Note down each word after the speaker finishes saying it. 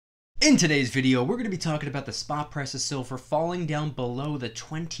In today's video, we're going to be talking about the spot price of silver falling down below the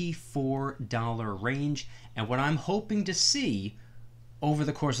 $24 range and what I'm hoping to see over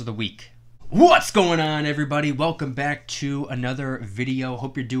the course of the week. What's going on, everybody? Welcome back to another video.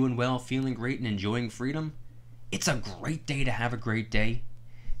 Hope you're doing well, feeling great, and enjoying freedom. It's a great day to have a great day.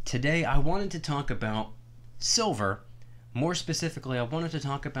 Today, I wanted to talk about silver. More specifically, I wanted to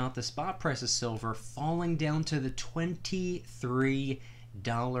talk about the spot price of silver falling down to the $23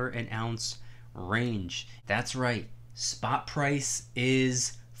 an ounce range. That's right, spot price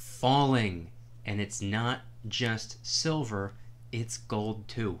is falling, and it's not just silver, it's gold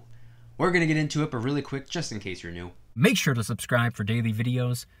too. We're gonna get into it, but really quick, just in case you're new, make sure to subscribe for daily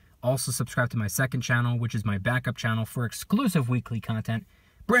videos. Also subscribe to my second channel, which is my backup channel for exclusive weekly content.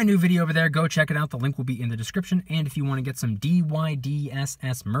 Brand new video over there, go check it out. The link will be in the description. And if you want to get some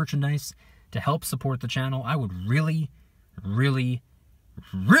DYDSS merchandise to help support the channel, I would really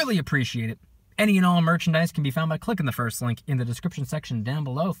appreciate it. Any and all merchandise can be found by clicking the first link in the description section down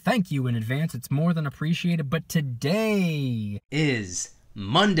below. Thank you in advance. It's more than appreciated. But today is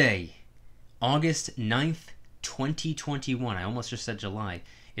Monday, August 9th, 2021. I almost just said July.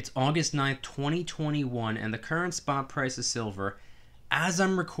 It's August 9th, 2021, and the current spot price of silver, as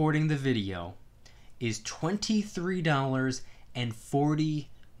I'm recording the video, is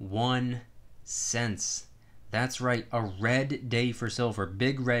 $23.41. That's right, a red day for silver.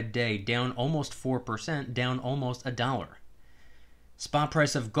 Big red day, down almost 4%, down almost $1. Spot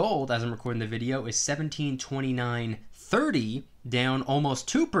price of gold, as I'm recording the video, is $17.29.30, down almost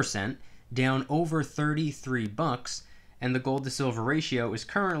 2%, down over 33 bucks, and the gold to silver ratio is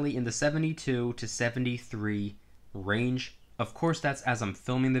currently in the 72 to 73 range. Of course, that's as I'm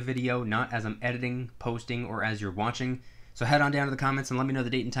filming the video, not as I'm editing, posting, or as you're watching. So head on down to the comments and let me know the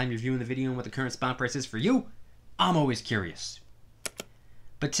date and time you're viewing the video and what the current spot price is for you. I'm always curious.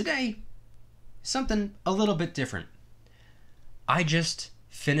 But today, something a little bit different. I just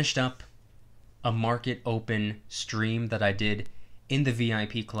finished up a market open stream that I did in the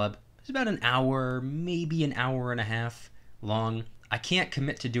VIP club. It was about an hour, maybe an hour and a half long. I can't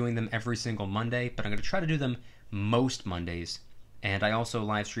commit to doing them every single Monday, but I'm going to try to do them most Mondays. And I also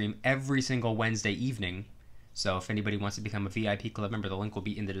live stream every single Wednesday evening. So if anybody wants to become a VIP club member, the link will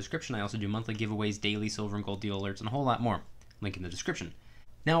be in the description. I also do monthly giveaways, daily silver and gold deal alerts, and a whole lot more. Link in the description.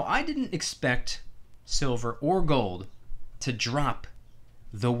 Now, I didn't expect silver or gold to drop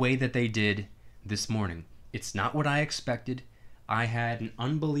the way that they did this morning. It's not what I expected. I had an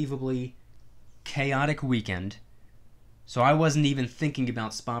unbelievably chaotic weekend, so I wasn't even thinking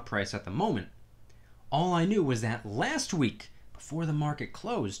about spot price at the moment. All I knew was that last week, before the market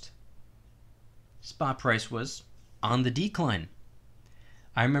closed, spot price was on the decline.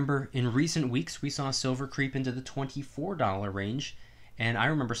 I remember in recent weeks we saw silver creep into the $24 range, and I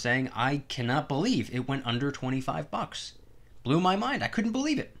remember saying, I cannot believe it went under 25 bucks. Blew my mind. I couldn't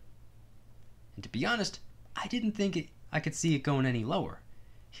believe it. And to be honest, I didn't think I could see it going any lower.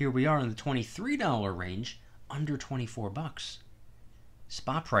 Here we are in the $23 range, under 24 bucks.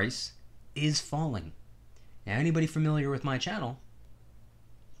 Spot price is falling. Now, anybody familiar with my channel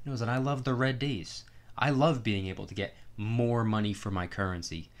knows that I love the red days. I love being able to get more money for my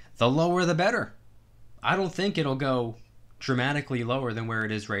currency. The lower the better. I don't think it'll go dramatically lower than where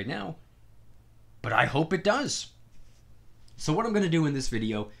it is right now, but I hope it does. So what I'm going to do in this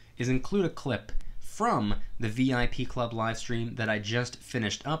video is include a clip from the VIP Club live stream that I just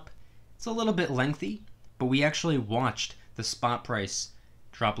finished up. It's a little bit lengthy, but we actually watched the spot price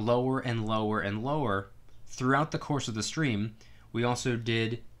drop lower and lower and lower throughout the course of the stream. We also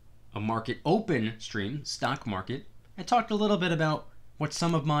did a market open stream, stock market. I talked a little bit about what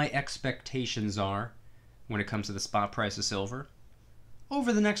some of my expectations are when it comes to the spot price of silver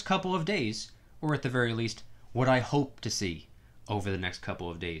over the next couple of days, or at the very least, what I hope to see over the next couple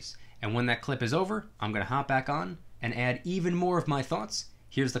of days. And when that clip is over, I'm going to hop back on and add even more of my thoughts.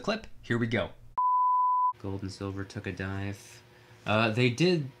 Here's the clip. Here we go. Gold and silver took a dive. They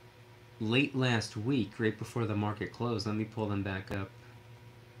did late last week, right before the market closed. Let me pull them back up.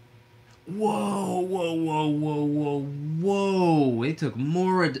 Whoa, whoa, whoa, whoa, whoa, whoa. They took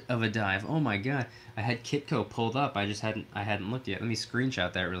more of a dive. Oh my god. I had Kitco pulled up. I hadn't looked yet. Let me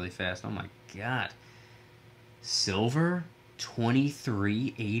screenshot that really fast. Oh my god. Silver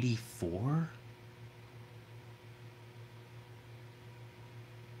 23.84.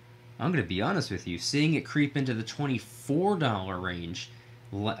 I'm going to be honest with you, seeing it creep into the $24 range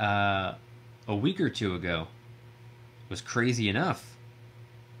a week or two ago was crazy enough.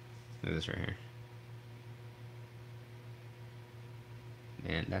 Look at this right here.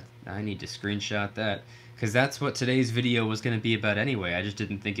 Man, I need to screenshot that, Because that's what today's video was going to be about anyway. I just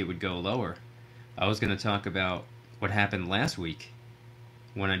didn't think it would go lower. I was going to talk about what happened last week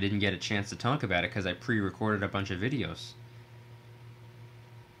when I didn't get a chance to talk about it because I pre-recorded a bunch of videos.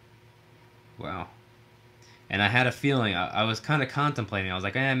 Wow. And I had a feeling, I was kind of contemplating, I was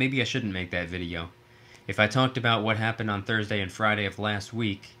like, maybe I shouldn't make that video. If I talked about what happened on Thursday and Friday of last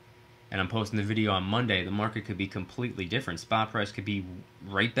week, and I'm posting the video on Monday, the market could be completely different. Spot price could be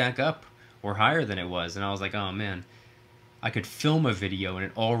right back up or higher than it was. And I was like, oh man, I could film a video and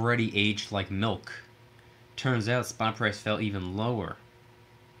it already aged like milk. Turns out spot price fell even lower.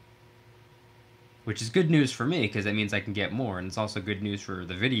 Which is good news for me, because that means I can get more. And it's also good news for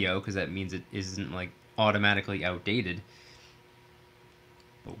the video, because that means it isn't like automatically outdated.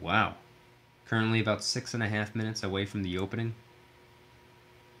 But wow. Currently about 6.5 minutes away from the opening.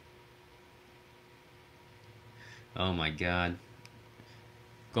 Oh my god.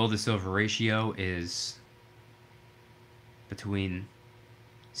 Gold to silver ratio is between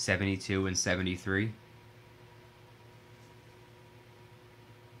 72 and 73.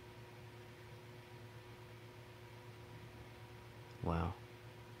 Wow.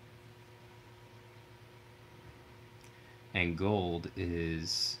 And gold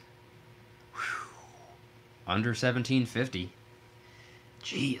is under 1750.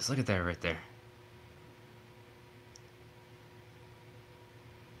 Jeez, look at that right there.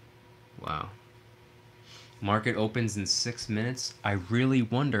 Wow. Market opens in 6 minutes. I really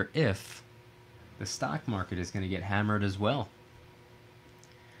wonder if the stock market is going to get hammered as well.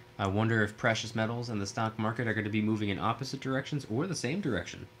 I wonder if precious metals and the stock market are going to be moving in opposite directions or the same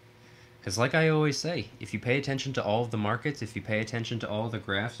direction. Because like I always say, if you pay attention to all of the markets, if you pay attention to all the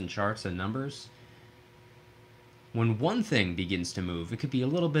graphs and charts and numbers, when one thing begins to move, it could be a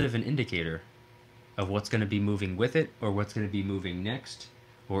little bit of an indicator of what's going to be moving with it or what's going to be moving next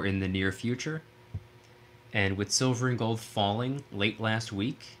or in the near future. And with silver and gold falling late last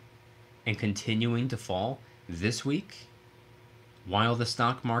week and continuing to fall this week, while the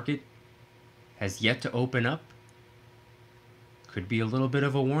stock market has yet to open up, could be a little bit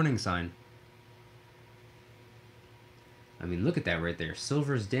of a warning sign. I mean, look at that right there.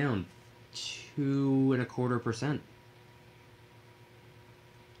 Silver's down 2.25%.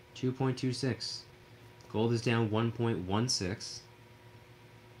 2.26. Gold is down 1.16.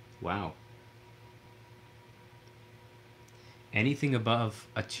 Wow. Anything above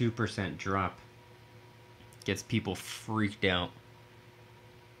a 2% drop gets people freaked out.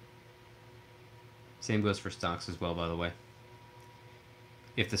 Same goes for stocks as well, by the way.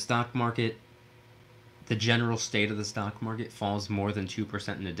 If the stock market, the general state of the stock market falls more than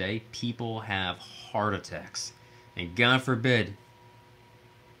 2% in a day, people have heart attacks. And God forbid,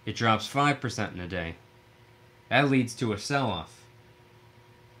 it drops 5% in a day. That leads to a sell-off.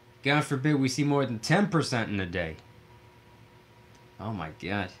 God forbid we see more than 10% in a day. Oh my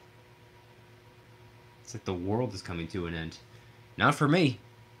God. It's like the world is coming to an end. Not for me.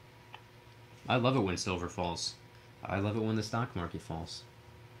 I love it when silver falls. I love it when the stock market falls.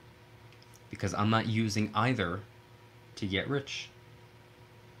 Because I'm not using either to get rich.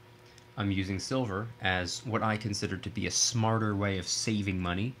 I'm using silver as what I consider to be a smarter way of saving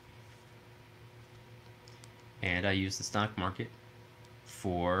money. And I use the stock market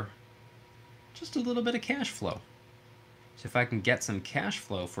for just a little bit of cash flow. So if I can get some cash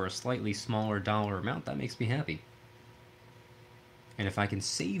flow for a slightly smaller dollar amount, that makes me happy. And if I can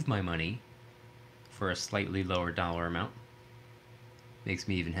save my money for a slightly lower dollar amount, makes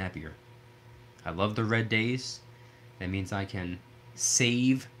me even happier. I love the red days. That means I can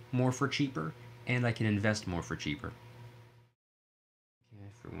save more for cheaper, and I can invest more for cheaper. Okay,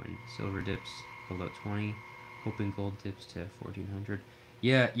 for when silver dips below 20, hoping gold dips to 1400.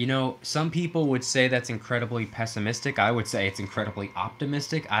 Yeah, you know, some people would say that's incredibly pessimistic. I would say it's incredibly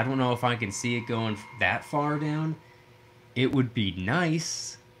optimistic. I don't know if I can see it going that far down. It would be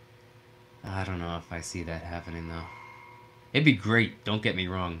nice. I don't know if I see that happening, though. It'd be great, don't get me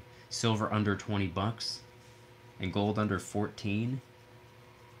wrong. Silver under 20 bucks and gold under 14.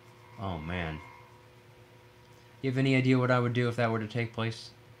 Oh, man. You have any idea what I would do if that were to take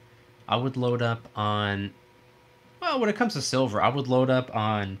place? I would load up on... Well, when it comes to silver, I would load up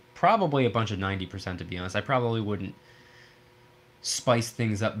on probably a bunch of 90%, to be honest. I probably wouldn't spice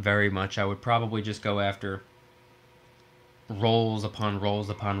things up very much. I would probably just go after rolls upon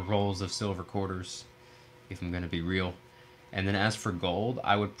rolls upon rolls of silver quarters, if I'm going to be real. And then as for gold,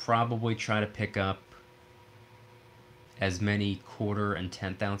 I would probably try to pick up as many quarter and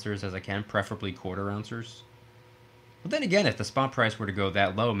 10th ounces as I can, preferably quarter ounces. But then again, if the spot price were to go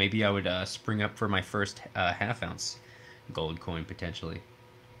that low, maybe I would spring up for my first half ounce gold coin, potentially.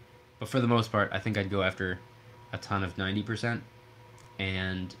 But for the most part, I think I'd go after a ton of 90%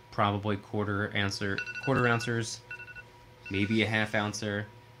 and probably quarter ounces, maybe a half ouncer,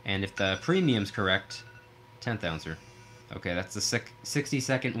 and if the premium's correct, 10th ouncer. Okay, that's the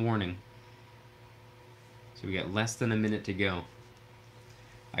 60-second warning. So we got less than a minute to go.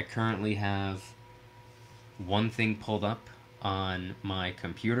 I currently have one thing pulled up on my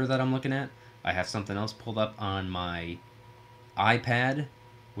computer that I'm looking at. I have something else pulled up on my iPad,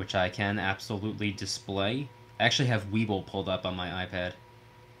 which I can absolutely display. I actually have Webull pulled up on my iPad.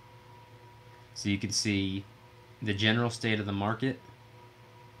 So you can see the general state of the market.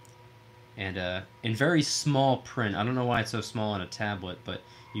 And in very small print, I don't know why it's so small on a tablet, but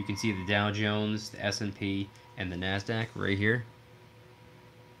you can see the Dow Jones, the S&P, and the NASDAQ right here.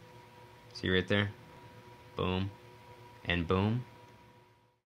 See right there? Boom. And boom.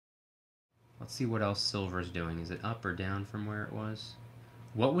 Let's see what else silver's doing. Is it up or down from where it was?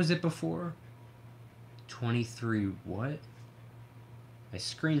 What was it before? 23 what? I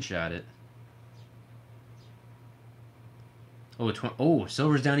screenshot it. Oh,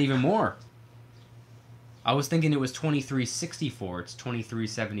 silver's down even more. I was thinking it was 23.64. It's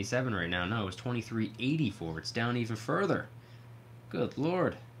 23.77 right now. No, it was 23.84. It's down even further. Good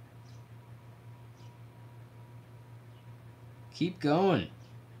Lord. Keep going.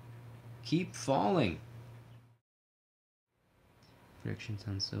 Keep falling. Predictions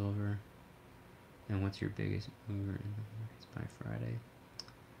on silver. And what's your biggest mover in the markets by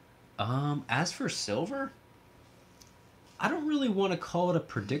Friday? As for silver, I don't really want to call it a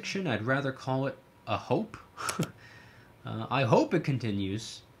prediction. I'd rather call it a hope. I hope it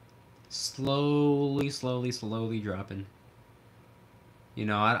continues. Slowly dropping. You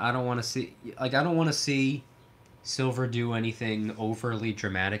know, I don't want to see, like, I don't want to see silver do anything overly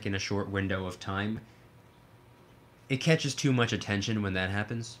dramatic in a short window of time. It catches too much attention when that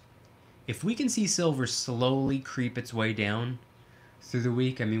happens. If we can see silver slowly creep its way down through the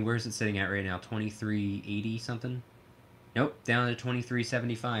week, I mean, where's it sitting at right now? 23.80 something? Nope, down to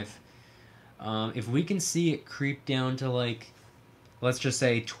 23.75. If we can see it creep down to, like, let's just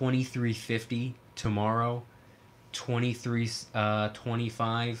say 23.50 tomorrow,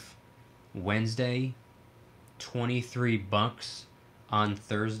 23.25 Wednesday, $23 on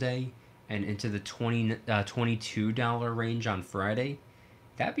Thursday, and into the $22 range on Friday,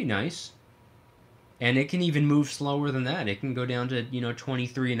 that'd be nice. And it can even move slower than that. It can go down to,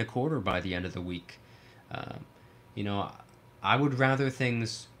 23 and a quarter by the end of the week. I would rather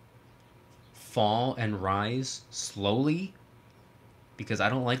things fall and rise slowly, because I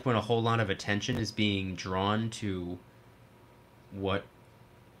don't like when a whole lot of attention is being drawn to what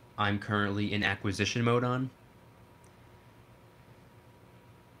I'm currently in acquisition mode on.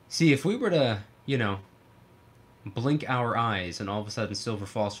 See, if we were to, blink our eyes and all of a sudden silver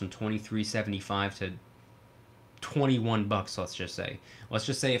falls from 23.75 to $21, let's just say. Let's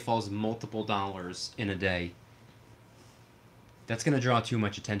just say it falls multiple dollars in a day. That's going to draw too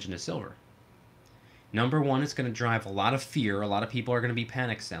much attention to silver. Number one, it's going to drive a lot of fear. A lot of people are going to be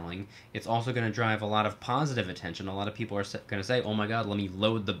panic selling. It's also going to drive a lot of positive attention. A lot of people are going to say, oh my God, let me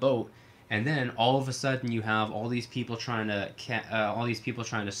load the boat. And then all of a sudden you have all these people trying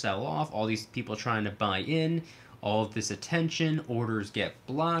to sell off, all these people trying to buy in, all of this attention, orders get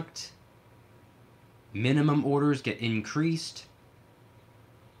blocked, minimum orders get increased,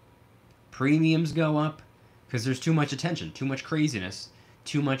 premiums go up, because there's too much attention, too much craziness,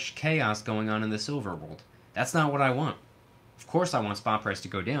 too much chaos going on in the silver world. That's not what I want. Of course I want spot price to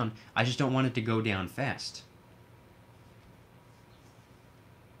go down, I just don't want it to go down fast.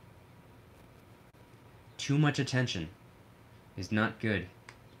 Too much attention is not good.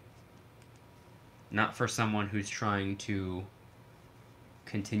 Not for someone who's trying to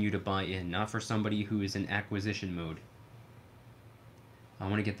continue to buy in. Not for somebody who is in acquisition mode. I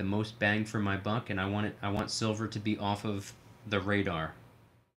want to get the most bang for my buck, and I want silver to be off of the radar.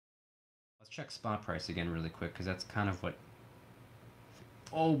 Let's check spot price again really quick, because that's kind of what...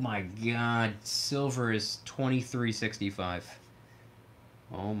 Oh my God, silver is 23.65.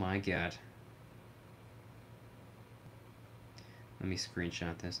 Oh my God. Let me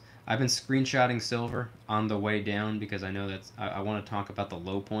screenshot this. I've been screenshotting silver on the way down because I know that's... I want to talk about the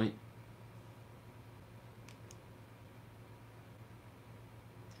low point.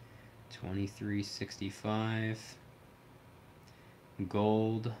 $23.65.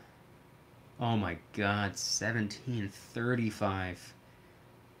 Gold. Oh my God, $17.35.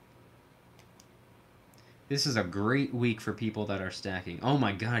 This is a great week for people that are stacking. Oh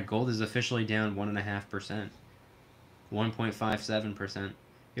my God, gold is officially down 1.5%. 1.57%.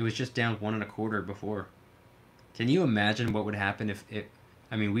 It was just down 1.25% before. Can you imagine what would happen if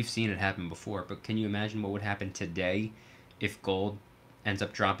I mean, we've seen it happen before, but can you imagine what would happen today if gold ends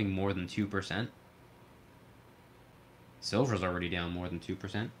up dropping more than 2%? Silver's already down more than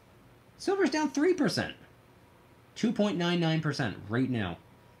 2%. Silver's down 3%. 2.99% right now.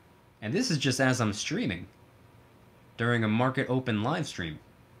 And this is just as I'm streaming. During a market open live stream.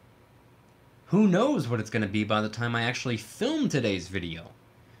 Who knows what it's going to be by the time I actually film today's video.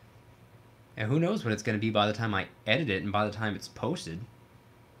 And who knows what it's going to be by the time I edit it and by the time it's posted.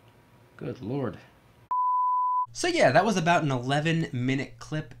 Good lord. So yeah, that was about an 11-minute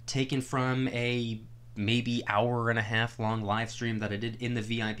clip taken from a maybe hour and a half long live stream that I did in the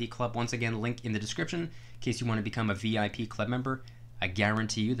VIP club. Once again, link in the description in case you want to become a VIP club member. I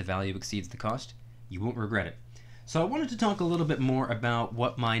guarantee you the value exceeds the cost. You won't regret it. So I wanted to talk a little bit more about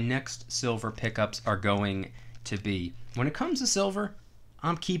what my next silver pickups are going to be. When it comes to silver,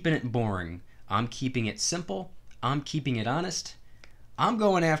 I'm keeping it boring. I'm keeping it simple. I'm keeping it honest. I'm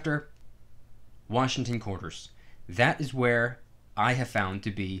going after Washington quarters. That is where I have found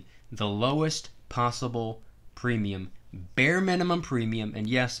to be the lowest possible premium, bare minimum premium. And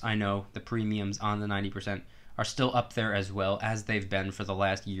yes, I know the premiums on the 90% are still up there as well as they've been for the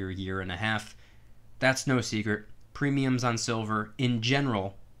last year and a half. That's no secret. Premiums on silver in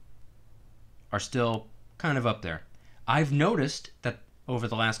general are still kind of up there. I've noticed that over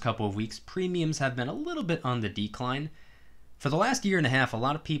the last couple of weeks, premiums have been a little bit on the decline. For the last year and a half, a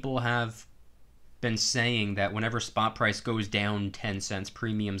lot of people have been saying that whenever spot price goes down 10 cents,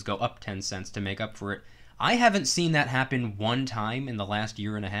 premiums go up 10 cents to make up for it. I haven't seen that happen one time in the last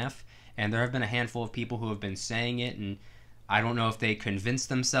year and a half, and there have been a handful of people who have been saying it, and I don't know if they convinced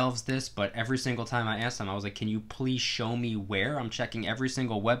themselves this, but every single time I asked them, I was like, can you please show me where? I'm checking every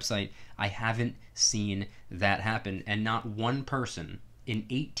single website. I haven't seen that happen, and not one person in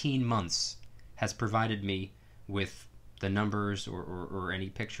 18 months has provided me with the numbers or any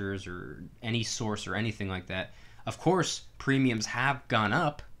pictures or any source or anything like that. Of course, premiums have gone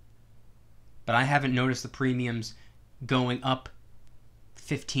up, but I haven't noticed the premiums going up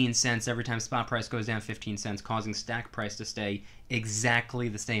 15 cents every time spot price goes down 15 cents, causing stack price to stay exactly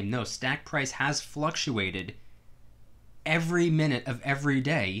the same. No, stack price has fluctuated every minute of every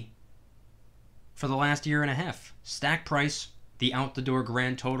day for the last year and a half. Stack price, the out-the-door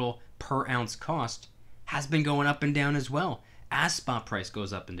grand total per ounce cost, has been going up and down as well as spot price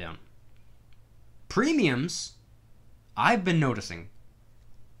goes up and down. Premiums, I've been noticing,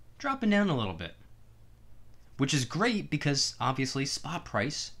 dropping down a little bit, which is great because obviously spot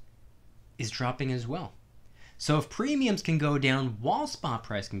price is dropping as well. So if premiums can go down while spot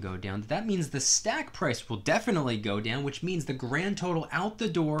price can go down, that means the stack price will definitely go down, which means the grand total out the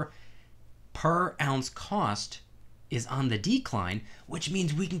door per ounce cost is on the decline, which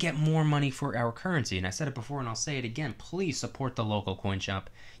means we can get more money for our currency. And I said it before and I'll say it again, please support the local coin shop.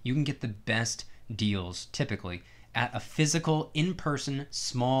 You can get the best deals typically at a physical, in-person,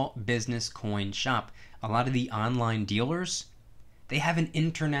 small business coin shop. A lot of the online dealers, they have an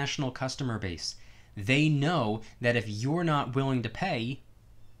international customer base. They know that if you're not willing to pay,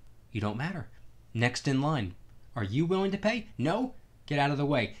 you don't matter. Next in line. Are you willing to pay? No? Get out of the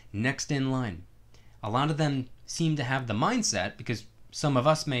way. Next in line. A lot of them seem to have the mindset, because some of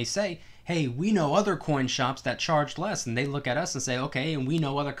us may say, hey, we know other coin shops that charge less, and they look at us and say, okay, and we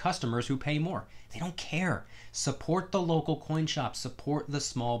know other customers who pay more. They don't care. Support the local coin shop. Support the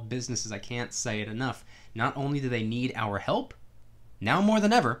small businesses. I can't say it enough. Not only do they need our help, now more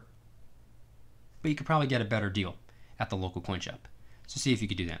than ever, but you could probably get a better deal at the local coin shop. So see if you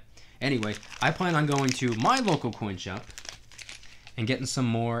could do that. Anyway, I plan on going to my local coin shop and getting some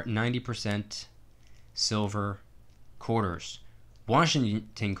more 90% silver quarters.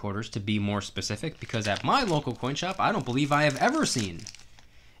 Washington quarters to be more specific, because at my local coin shop, I don't believe I have ever seen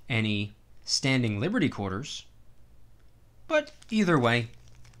any standing Liberty quarters. But either way,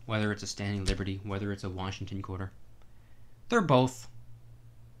 whether it's a standing Liberty, whether it's a Washington quarter, they're both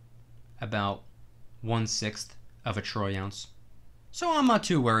about 1/6 of a troy ounce. So I'm not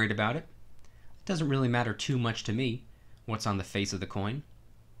too worried about it. It doesn't really matter too much to me what's on the face of the coin.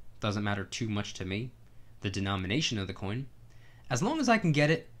 It doesn't matter too much to me the denomination of the coin. As long as I can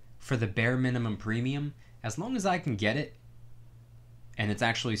get it for the bare minimum premium, as long as I can get it and it's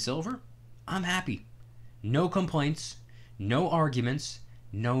actually silver, I'm happy. No complaints, no arguments,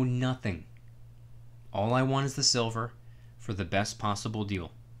 no nothing. All I want is the silver for the best possible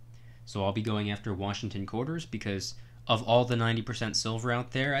deal. So I'll be going after Washington quarters because of all the 90% silver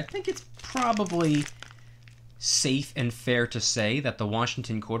out there, I think it's probably safe and fair to say that the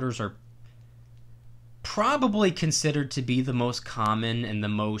Washington quarters are probably considered to be the most common and the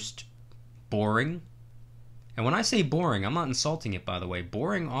most boring. And when I say boring, I'm not insulting it, by the way.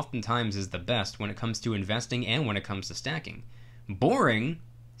 Boring oftentimes is the best when it comes to investing and when it comes to stacking. Boring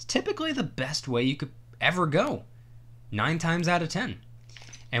is typically the best way you could ever go, 9 times out of 10.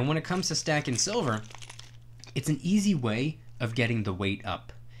 And when it comes to stacking silver, it's an easy way of getting the weight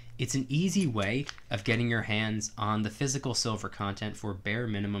up. It's an easy way of getting your hands on the physical silver content for bare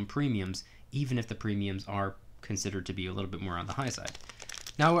minimum premiums, even if the premiums are considered to be a little bit more on the high side.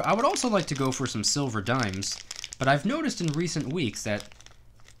 Now, I would also like to go for some silver dimes, but I've noticed in recent weeks that,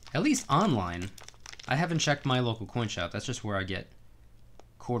 at least online, I haven't checked my local coin shop. That's just where I get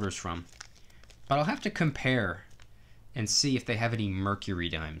quarters from. But I'll have to compare and see if they have any Mercury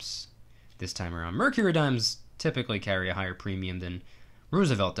dimes this time around. Mercury dimes typically carry a higher premium than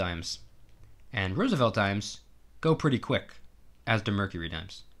Roosevelt dimes, and Roosevelt dimes go pretty quick, as do Mercury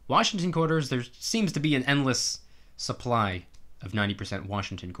dimes. Washington quarters, there seems to be an endless supply of 90%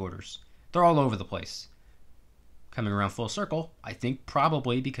 Washington quarters. They're all over the place. Coming around full circle, I think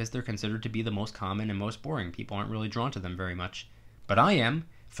probably because they're considered to be the most common and most boring. People aren't really drawn to them very much. But I am,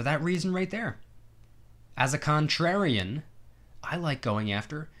 for that reason right there. As a contrarian, I like going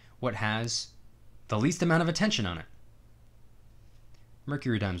after what has the least amount of attention on it.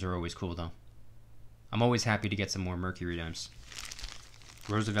 Mercury dimes are always cool, though. I'm always happy to get some more Mercury dimes.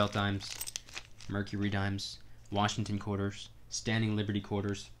 Roosevelt dimes, Mercury dimes, Washington quarters, Standing Liberty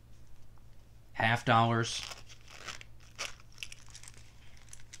quarters, half dollars.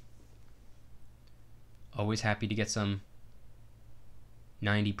 Always happy to get some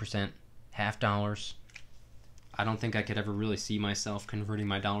 90% half dollars. I don't think I could ever really see myself converting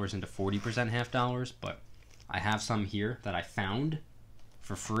my dollars into 40% half dollars, but I have some here that I found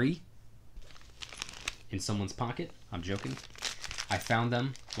for free in someone's pocket. I'm joking. I found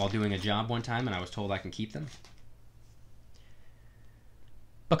them while doing a job one time and I was told I can keep them.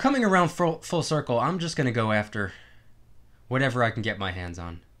 But coming around full circle, I'm just going to go after whatever I can get my hands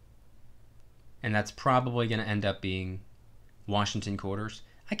on. And that's probably going to end up being Washington quarters.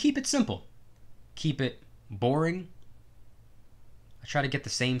 I keep it simple. Keep it boring. I try to get the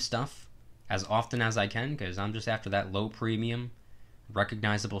same stuff as often as I can because I'm just after that low premium,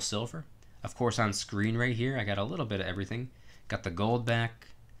 recognizable silver. Of course, on screen right here, I got a little bit of everything. Got the gold back.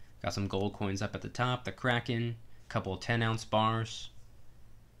 Got some gold coins up at the top. The Kraken. A couple of 10-ounce bars.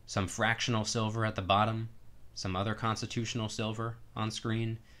 Some fractional silver at the bottom. Some other constitutional silver on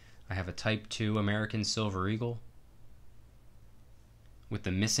screen. I have a Type 2 American Silver Eagle with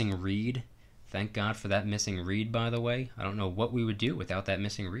the missing reed. Thank God for that missing reed, by the way. I don't know what we would do without that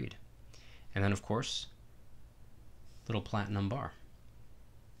missing reed. And then, of course, little platinum bar.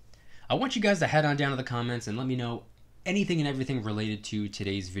 I want you guys to head on down to the comments and let me know anything and everything related to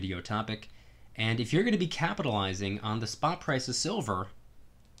today's video topic. And if you're going to be capitalizing on the spot price of silver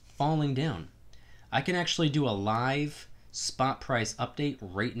falling down, I can actually do a live spot price update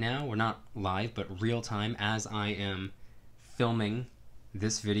right now. We're not live, but real time as I am filming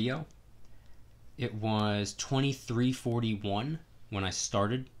this video. It was 23:41 when I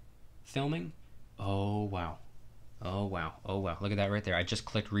started filming. Oh wow. Oh wow. Oh wow. Look at that right there. I just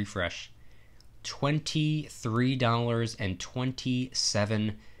clicked refresh.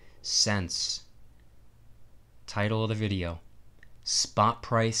 $23.27. Title of the video. Spot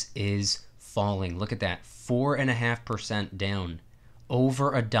price is falling. Look at that. 4.5% down.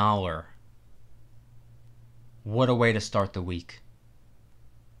 Over $1. What a way to start the week.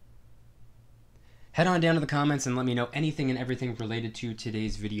 Head on down to the comments and let me know anything and everything related to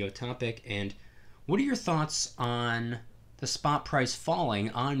today's video topic. And what are your thoughts on the spot price falling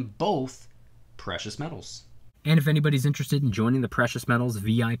on both precious metals? And if anybody's interested in joining the Precious Metals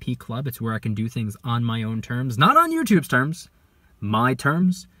VIP Club, it's where I can do things on my own terms, not on YouTube's terms, my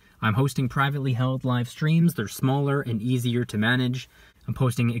terms. I'm hosting privately held live streams. They're smaller and easier to manage. I'm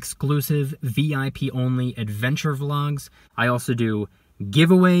posting exclusive VIP-only adventure vlogs. I also do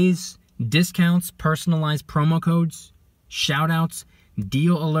giveaways, discounts, personalized promo codes, shoutouts,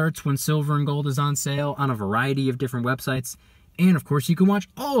 deal alerts when silver and gold is on sale on a variety of different websites. And of course, you can watch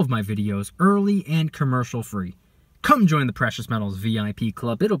all of my videos early and commercial free. Come join the Precious Metals VIP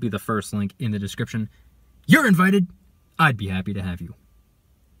Club. It'll be the first link in the description. You're invited. I'd be happy to have you.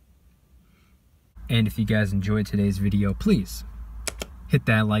 And if you guys enjoyed today's video, please hit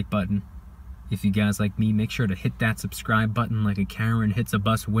that like button. If you guys like me, make sure to hit that subscribe button like a Karen hits a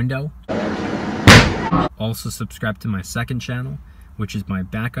bus window. Also subscribe to my second channel, which is my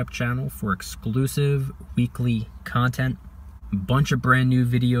backup channel for exclusive weekly content. A bunch of brand new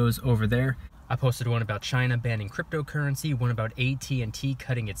videos over there. I posted one about China banning cryptocurrency, one about AT&T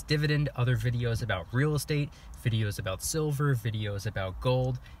cutting its dividend, other videos about real estate, videos about silver, videos about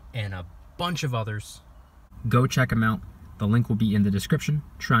gold, and a bunch of others. Go check them out. The link will be in the description.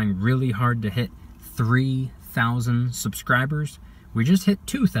 Trying really hard to hit 3,000 subscribers. We just hit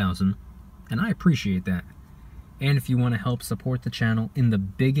 2,000, and I appreciate that. And if you want to help support the channel in the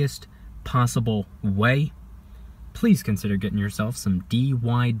biggest possible way, please consider getting yourself some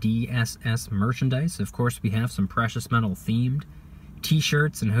DYDSS merchandise. Of course, we have some precious metal themed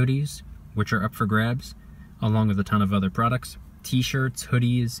t-shirts and hoodies, which are up for grabs, along with a ton of other products. T-shirts,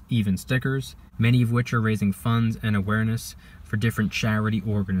 hoodies, even stickers, many of which are raising funds and awareness for different charity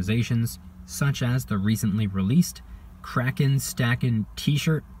organizations, such as the recently released Kraken Stackin'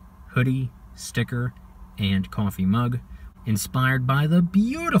 t-shirt, hoodie, sticker, and coffee mug, inspired by the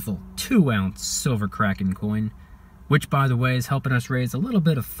beautiful 2-ounce silver Kraken coin, which, by the way, is helping us raise a little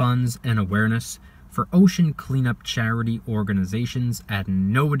bit of funds and awareness for ocean cleanup charity organizations at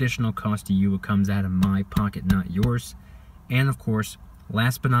no additional cost to you. It comes out of my pocket, not yours. And of course,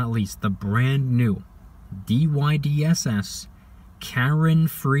 last but not least, the brand new DYDSS Karen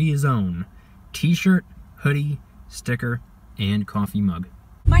Free Zone t-shirt, hoodie, sticker, and coffee mug.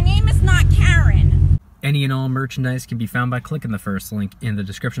 My name is not Karen. Any and all merchandise can be found by clicking the first link in the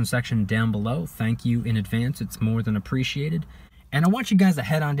description section down below. Thank you in advance. It's more than appreciated. And I want you guys to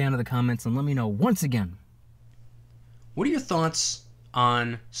head on down to the comments and let me know once again, what are your thoughts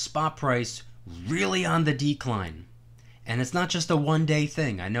on spot price really on the decline? And it's not just a one-day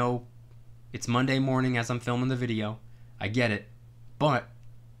thing. I know it's Monday morning as I'm filming the video. I get it. But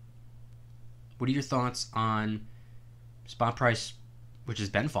what are your thoughts on spot price, which has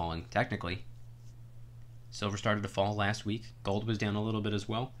been falling, technically? Silver started to fall last week. Gold was down a little bit as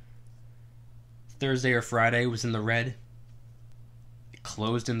well. Thursday or Friday was in the red. It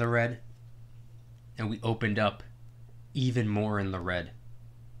closed in the red. And we opened up even more in the red.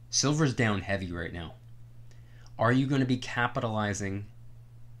 Silver's down heavy right now. Are you going to be capitalizing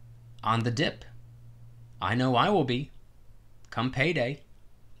on the dip? I know I will be. Come payday.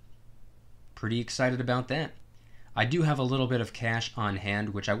 Pretty excited about that. I do have a little bit of cash on hand,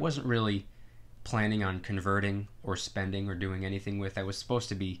 which I wasn't really planning on converting or spending or doing anything with. I was supposed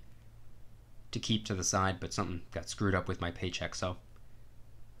to be to keep to the side, but something got screwed up with my paycheck, so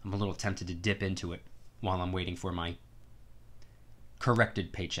I'm a little tempted to dip into it while I'm waiting for my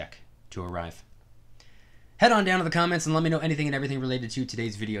corrected paycheck to arrive. Head on down to the comments and let me know anything and everything related to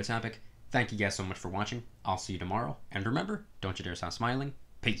today's video topic. Thank you guys so much for watching. I'll see you tomorrow, and remember, don't you dare stop smiling.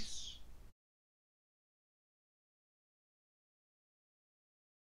 Peace.